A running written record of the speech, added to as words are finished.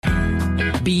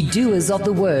Be doers of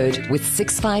the word with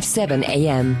 657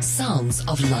 AM. Sounds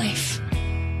of Life.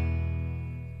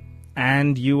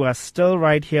 And you are still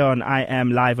right here on I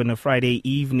Am Live on a Friday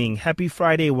evening. Happy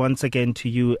Friday once again to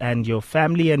you and your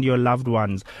family and your loved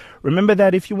ones. Remember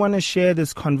that if you want to share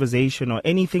this conversation or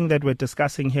anything that we're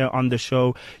discussing here on the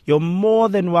show, you're more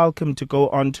than welcome to go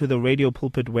onto the Radio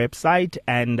Pulpit website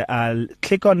and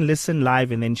click on Listen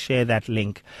Live and then share that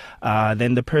link.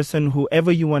 Then the person,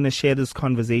 whoever you want to share this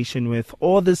conversation with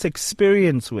or this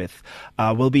experience with,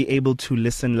 will be able to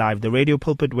listen live. The Radio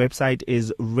Pulpit website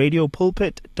is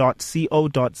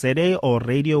radiopulpit.co.za or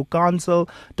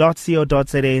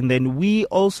radiocouncil.co.za. And then we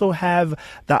also have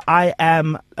the I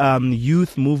Am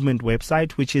Youth Movement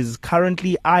website, which is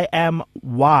currently I Am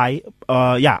Y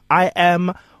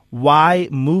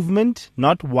Movement,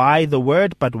 not Y the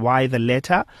word, but Y the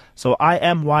letter. So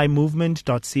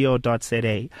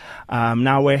imymovement.co.za.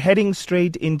 Now we're heading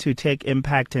straight into Tech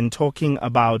Impact and talking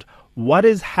about what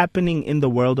is happening in the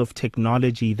world of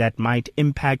technology that might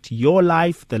impact your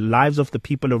life, the lives of the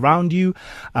people around you,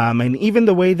 and even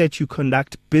the way that you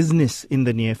conduct business in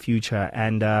the near future.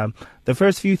 And the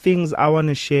first few things I want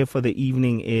to share for the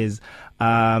evening is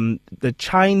the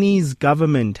Chinese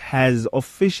government has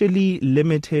officially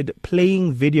limited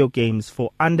playing video games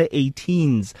for under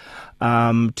 18s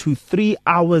to 3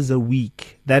 hours a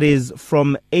week. That is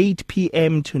from 8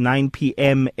 p.m. to 9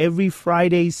 p.m. every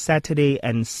Friday, Saturday,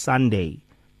 and Sunday.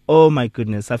 Oh my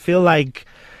goodness. I feel like,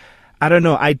 I don't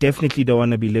know, I definitely don't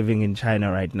want to be living in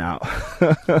China right now.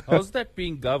 How's that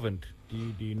being governed?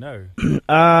 Do you know?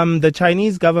 The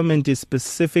Chinese government is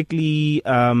specifically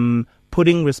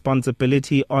putting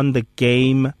responsibility on the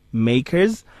game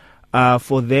makers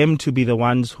for them to be the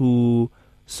ones who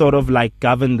sort of like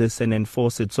govern this and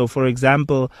enforce it. So, for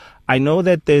example, I know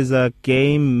that there's a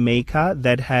game maker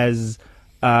that has,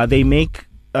 they make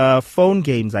phone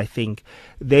games, I think.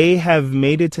 They have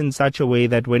made it in such a way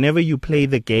that whenever you play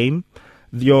the game,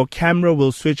 your camera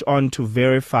will switch on to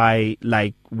verify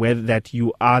like whether that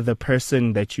you are the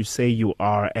person that you say you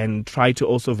are, and try to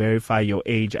also verify your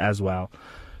age as well.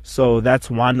 So that's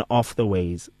one of the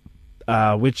ways,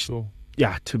 which, Sure.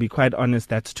 Yeah, to be quite honest,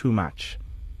 that's too much.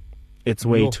 It's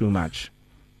way too much.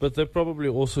 But they're probably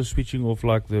also switching off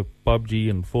like the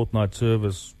PUBG and Fortnite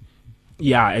servers.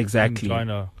 Yeah, exactly. In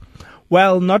China.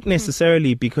 Well, not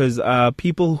necessarily, because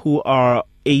people who are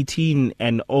 18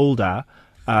 and older,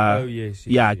 yes,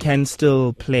 can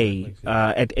still play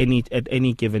at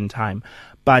any given time.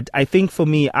 But I think for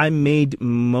me, I'm made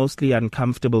mostly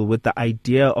uncomfortable with the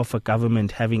idea of a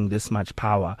government having this much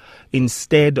power,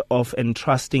 instead of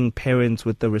entrusting parents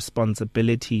with the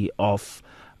responsibility of,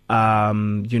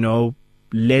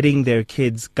 letting their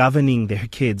kids, governing their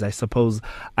kids, I suppose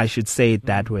I should say it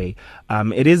that way.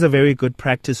 It is a very good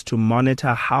practice to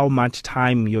monitor how much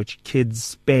time your kids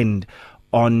spend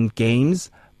on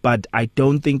games, but I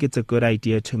don't think it's a good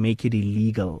idea to make it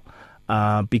illegal.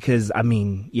 Because,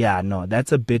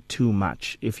 that's a bit too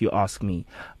much, if you ask me.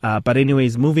 But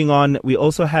anyways, moving on, we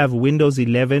also have Windows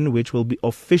 11, which will be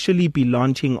officially be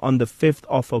launching on the 5th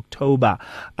of October,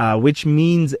 which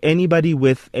means anybody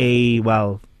with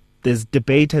there's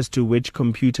debate as to which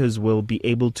computers will be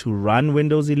able to run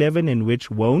Windows 11 and which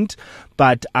won't.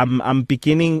 But I'm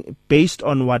beginning, based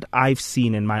on what I've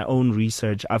seen in my own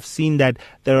research, I've seen that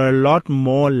there are a lot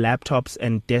more laptops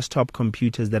and desktop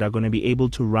computers that are going to be able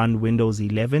to run Windows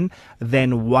 11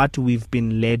 than what we've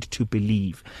been led to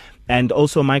believe. And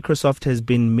also Microsoft has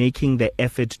been making the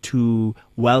effort to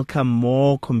welcome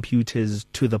more computers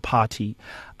to the party.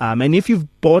 And if you've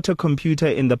bought a computer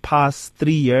in the past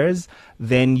 3 years,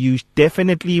 then you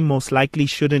definitely most likely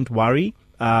shouldn't worry,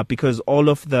 because all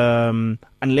of the,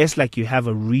 unless like you have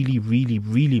a really, really,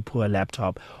 really poor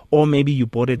laptop, or maybe you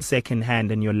bought it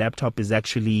secondhand and your laptop is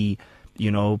actually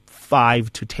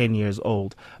 5 to 10 years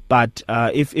old. But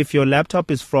if your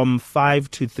laptop is from 5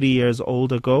 to 3 years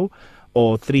old ago,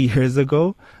 or 3 years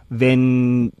ago,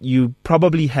 then you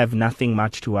probably have nothing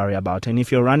much to worry about. And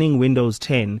if you're running Windows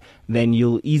 10, then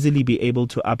you'll easily be able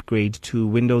to upgrade to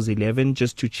Windows 11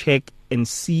 just to check and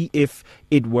see if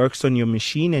it works on your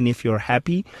machine and if you're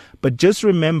happy. But just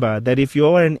remember that if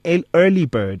you're an early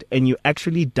bird and you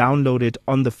actually download it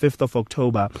on the 5th of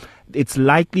October, it's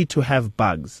likely to have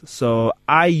bugs. So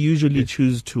I usually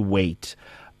choose to wait.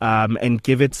 And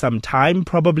give it some time,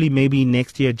 probably maybe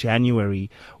next year, January,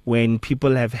 when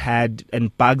people have had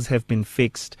and bugs have been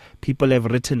fixed. People have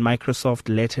written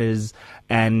Microsoft letters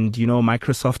and,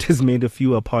 Microsoft has made a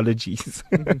few apologies.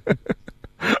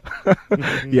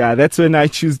 Yeah, that's when I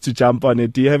choose to jump on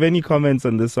it. Do you have any comments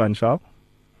on this one, Charles?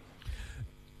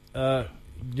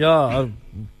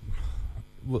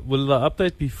 will the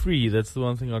update be free? That's the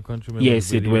one thing I can't remember.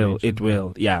 Yes, it whether you will. mentioned It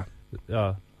will. Yeah.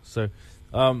 Yeah. So,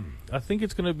 I think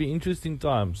it's going to be interesting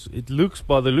times. It looks,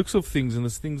 by the looks of things, and the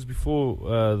things before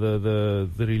the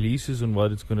releases and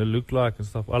what it's going to look like and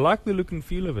stuff. I like the look and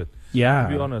feel of it. Yeah. To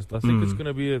be honest, I think it's going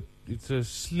to be it's a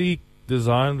sleek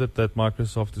design that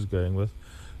Microsoft is going with,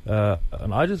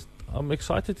 and I'm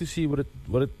excited to see what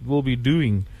it will be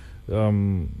doing.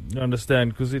 You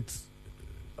understand? Because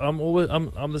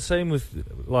I'm the same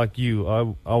with like you.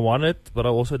 I want it, but I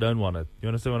also don't want it. You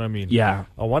understand what I mean? Yeah.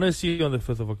 I want to see on the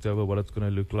 5th of October what it's going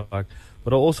to look like,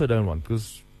 but I also don't want,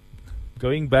 because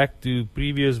going back to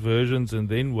previous versions and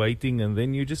then waiting, and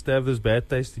then you just have this bad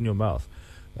taste in your mouth.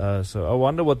 So I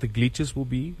wonder what the glitches will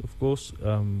be. Of course,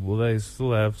 will they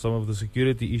still have some of the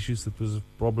security issues that was a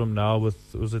problem now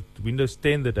with, was it Windows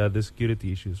 10 that had the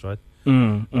security issues, right?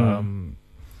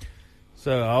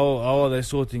 So how are they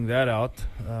sorting that out?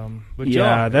 But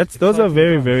those are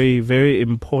very, very, very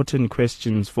important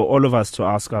questions for all of us to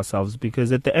ask ourselves,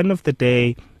 because at the end of the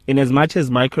day, in as much as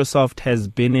Microsoft has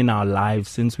been in our lives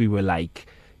since we were like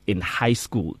in high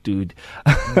school, dude.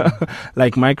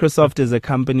 Like, Microsoft is a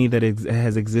company that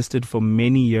has existed for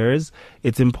many years.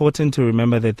 It's important to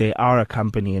remember that they are a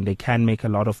company and they can make a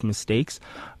lot of mistakes.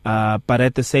 But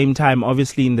at the same time,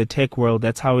 obviously in the tech world,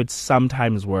 that's how it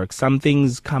sometimes works. Some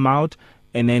things come out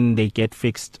and then they get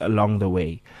fixed along the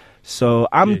way. So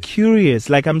I'm curious,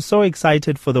 like, I'm so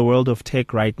excited for the world of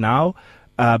tech right now.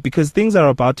 Because things are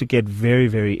about to get very,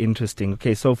 very interesting.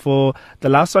 Okay, so for the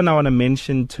last one I want to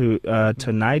mention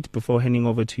tonight, before handing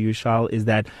over to you, Charles, is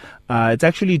that it's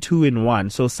actually 2 in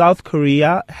 1. So South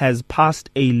Korea has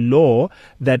passed a law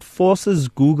that forces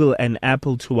Google and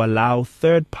Apple to allow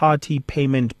third-party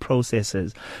payment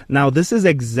processors. Now, this is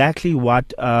exactly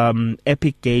what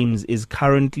Epic Games is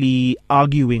currently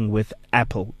arguing with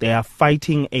Apple. They are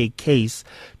fighting a case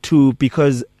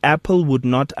because Apple would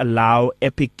not allow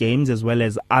Epic Games, as well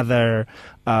as other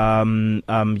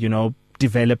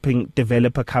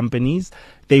developer companies,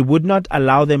 they would not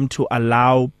allow them to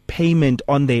allow payment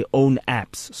on their own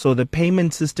apps. So the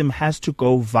payment system has to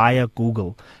go via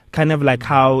Google, kind of like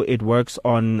how it works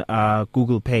on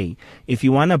Google Pay. If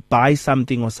you want to buy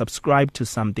something or subscribe to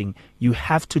something, you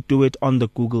have to do it on the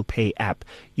Google Pay app.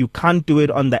 You can't do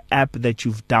it on the app that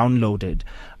you've downloaded,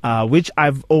 which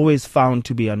I've always found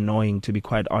to be annoying, to be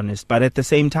quite honest. But at the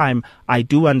same time, I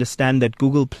do understand that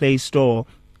Google Play Store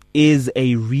is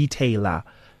a retailer.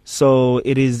 So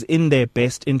it is in their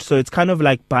best interest. So it's kind of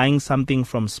like buying something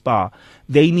from Spar.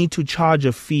 They need to charge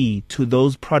a fee to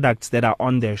those products that are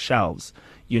on their shelves,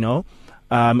 in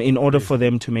order for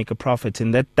them to make a profit.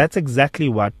 And that's exactly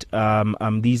what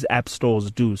these app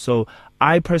stores do. So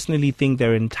I personally think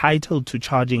they're entitled to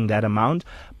charging that amount.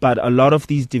 But a lot of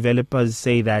these developers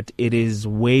say that it is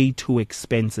way too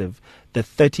expensive. The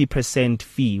 30%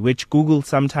 fee, which Google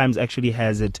sometimes actually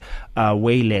has it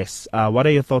way less. What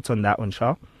are your thoughts on that one,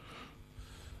 Shah?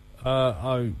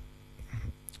 I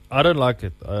don't like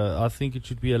it. I think it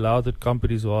should be allowed that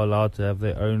companies are allowed to have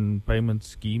their own payment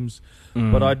schemes.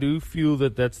 But I do feel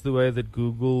that that's the way that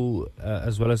Google,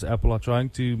 as well as Apple, are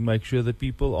trying to make sure that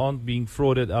people aren't being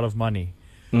frauded out of money.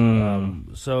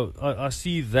 So I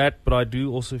see that, but I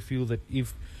do also feel that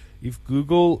if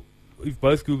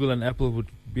both Google and Apple would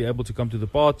be able to come to the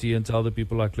party and tell the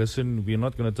people, like, listen, we're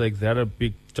not going to take that a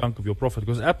big chunk of your profit,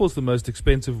 because Apple's the most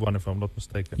expensive one, if I'm not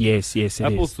mistaken. Yes, it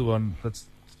Apple's is. the one that's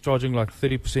charging like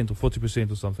 30% or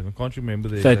 40% or something. I can't remember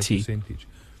the 30 exact percentage.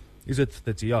 Is it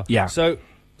 30? Yeah. Yeah. So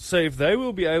if they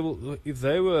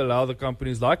will allow the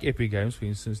companies like Epic Games, for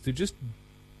instance, to just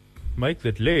make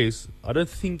that less, I don't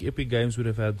think Epic Games would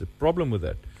have had a problem with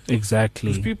that.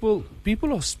 Exactly. Because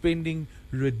people are spending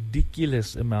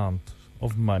ridiculous amount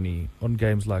of money on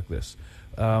games like this.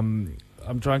 I'm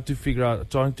trying to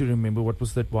remember what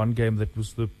was that one game that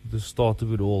was the start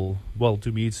of it all. Well,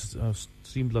 to me, it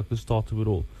seemed like the start of it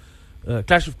all.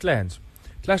 Clash of Clans.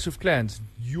 I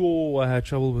had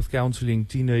trouble with counseling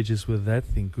teenagers with that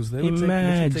thing, because they would take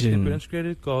their parents'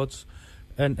 credit cards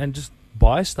and just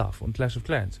buy stuff on Clash of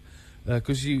Clans.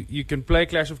 Because you can play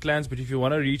Clash of Clans, but if you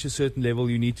want to reach a certain level,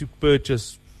 you need to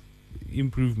purchase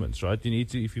improvements, right? You need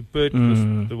to, if you purchase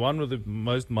the one with the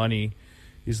most money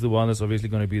is the one that's obviously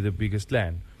going to be the biggest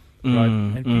clan, right?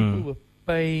 And people were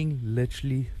paying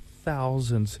literally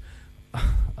thousands.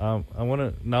 I want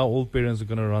to, now all parents are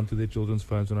going to run to their children's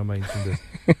phones when I mention this.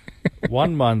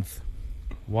 1 month,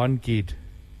 one kid,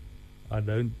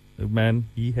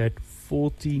 he had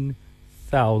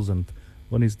 14,000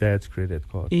 on his dad's credit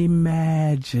card.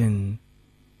 Imagine.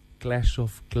 Clash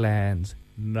of Clans.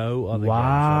 No other games. Wow.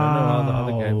 I don't know how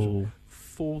the other games.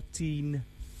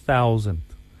 14,000.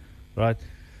 Right?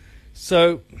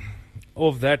 So,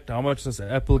 of that, how much does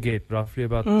Apple get? Roughly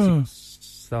about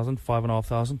 6,000,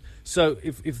 5,500. So,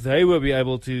 if they will be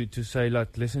able to say,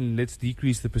 like, listen, let's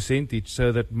decrease the percentage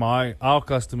so that our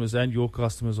customers and your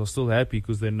customers are still happy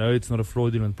because they know it's not a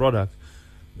fraudulent product,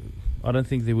 I don't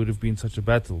think there would have been such a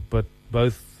battle. But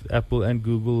both Apple and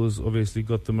Google has obviously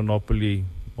got the monopoly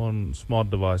on smart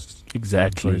devices.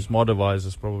 Exactly. Smart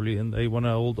devices probably, and they want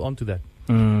to hold on to that.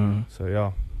 So,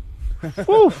 yeah.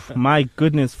 Oof, my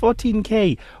goodness,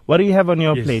 14K. What do you have on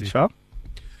your plate, Shah?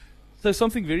 So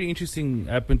something very interesting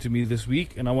happened to me this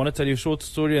week, and I want to tell you a short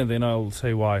story, and then I'll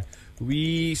say why.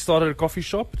 We started a coffee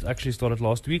shop. It actually started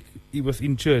last week. It was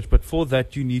in church, but for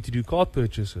that you need to do card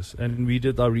purchases. And we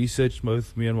did our research,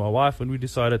 both me and my wife, and we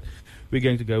decided we're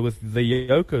going to go with the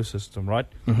Yoko system, right?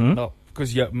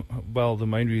 Because the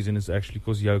main reason is actually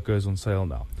because Yoko is on sale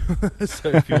now. So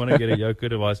if you want to get a Yoko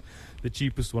device, the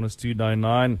cheapest one is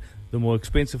 $299, the more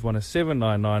expensive one is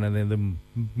 $799, and then the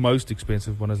most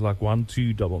expensive one is like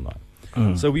 $1,299.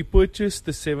 So we purchased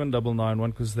the $799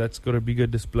 one because that's got a bigger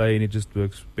display and it just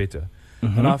works better.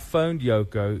 And I phoned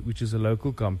Yoko, which is a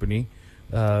local company.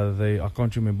 I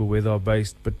can't remember where they are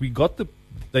based, but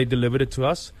they delivered it to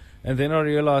us, and then I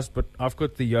realized, but I've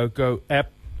got the Yoko app,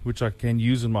 which I can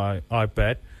use on my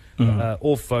iPad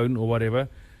or phone or whatever.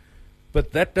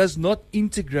 But that does not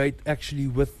integrate actually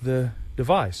with the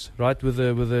device, right? With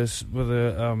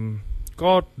the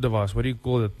card device. What do you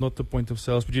call it? Not the point of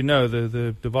sales, but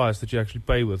the device that you actually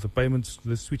pay with, the payments,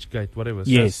 the switch gate, whatever.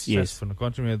 Yes. I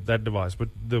can't remember that device, but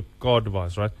the card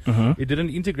device, right? It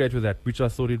didn't integrate with that, which I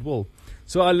thought it will.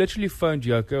 So I literally phoned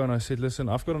Yoko and I said, listen,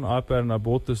 I've got an iPad and I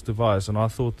bought this device and I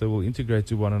thought they will integrate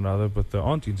to one another, but they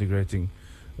aren't integrating.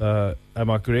 Am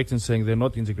I correct in saying they're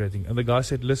not integrating? And the guy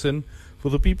said, listen, for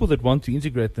the people that want to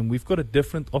integrate them, we've got a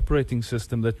different operating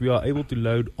system that we are able to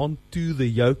load onto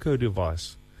the Yoko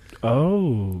device.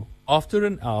 Oh. After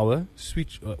an hour,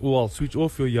 switch off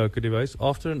your Yoko device.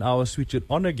 After an hour, switch it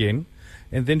on again,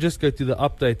 and then just go to the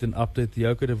update and update the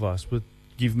Yoko device. But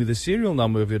give me the serial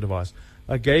number of your device.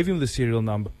 I gave him the serial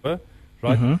number,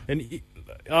 right? And an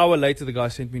hour later, the guy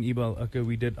sent me an email. Okay,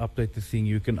 we did update the thing.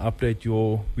 We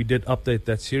did update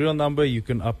that serial number. You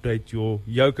can update your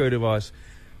Yoko device.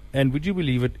 And would you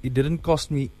believe it? It didn't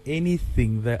cost me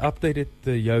anything. They updated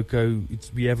the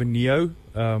Yoko. We have a Neo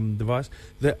device.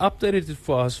 They updated it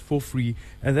for us for free,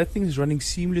 and that thing is running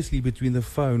seamlessly between the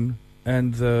phone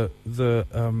and the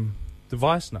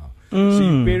device now. So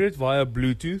you pair it via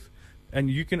Bluetooth, and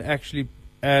you can actually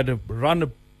run a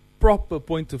proper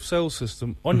point of sale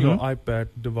system on your iPad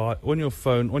device, on your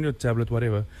phone, on your tablet,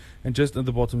 whatever, and just at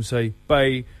the bottom say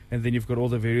pay, and then you've got all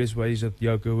the various ways that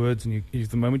Yoko works, and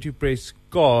the moment you press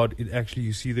card,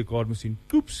 you see the card machine,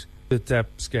 the tap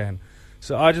scan.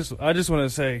 So I just want to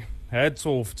say hats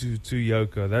off to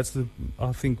Yoko. That's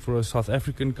I think for a South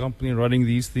African company running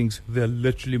these things, they're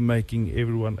literally making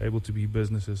everyone able to be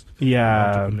businesses,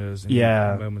 entrepreneurs in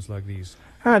moments like these.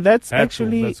 That's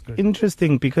actually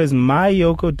interesting because my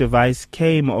Yoko device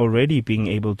came already being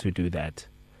able to do that.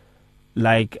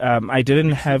 Like, I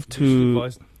didn't have to...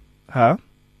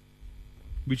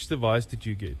 Which device did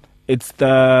you get? It's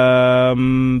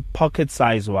the pocket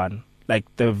size one, like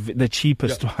the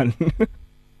cheapest one.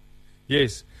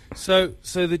 Yes. So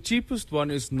the cheapest one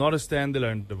is not a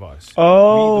standalone device.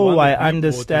 Oh, I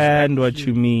understand what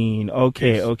you mean.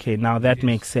 Okay. Now that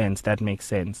makes sense.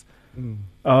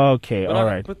 Okay, all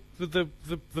right. But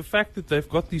the fact that they've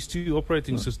got these two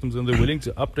operating systems and they're willing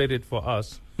to update it for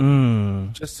us,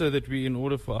 just so that in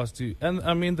order for us to, and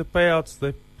I mean the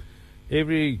payouts,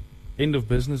 every end of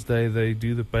business day they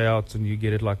do the payouts and you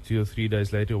get it like 2 or 3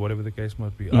 days later or whatever the case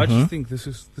might be. I just think this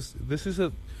is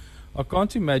I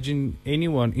can't imagine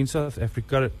anyone in South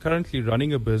Africa currently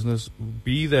running a business,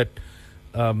 be that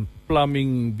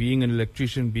plumbing, being an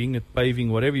electrician, being at paving,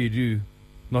 whatever you do,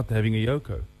 not having a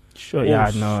Yoko. Sure,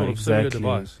 exactly.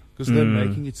 Because they're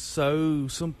making it so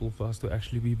simple for us to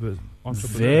actually be entrepreneurs.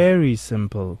 Very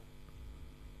simple.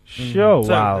 Sure, so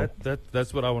wow.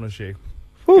 That's what I want to share.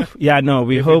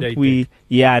 We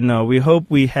hope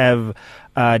we have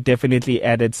definitely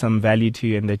added some value to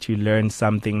you and that you learned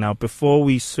something. Now, before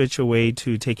we switch away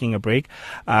to taking a break,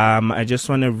 I just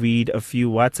want to read a few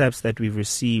WhatsApps that we've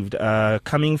received.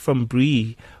 Coming from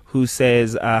Bree, who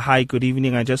says, hi, good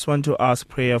evening. I just want to ask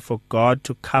prayer for God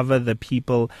to cover the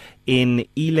people in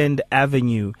Eland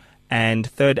Avenue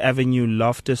and 3rd Avenue,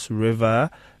 Loftus River.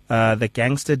 The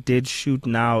gangster did shoot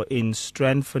now in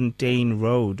Strandfontein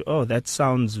Road. Oh, that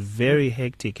sounds very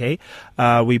hectic, eh?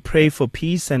 We pray for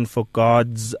peace and for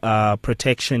God's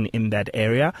protection in that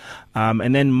area.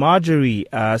 And then Marjorie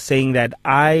saying that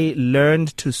I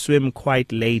learned to swim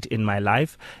quite late in my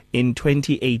life. In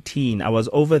 2018, I was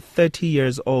over 30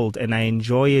 years old and I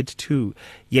enjoy it too.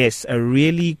 Yes, a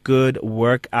really good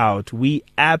workout. We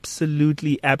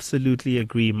absolutely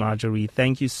agree, Marjorie.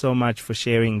 Thank you so much for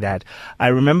sharing that. I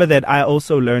remember that I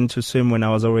also learned to swim when I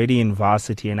was already in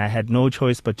varsity and I had no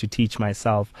choice but to teach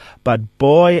myself. But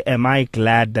boy, am I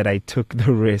glad that I took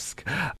the risk.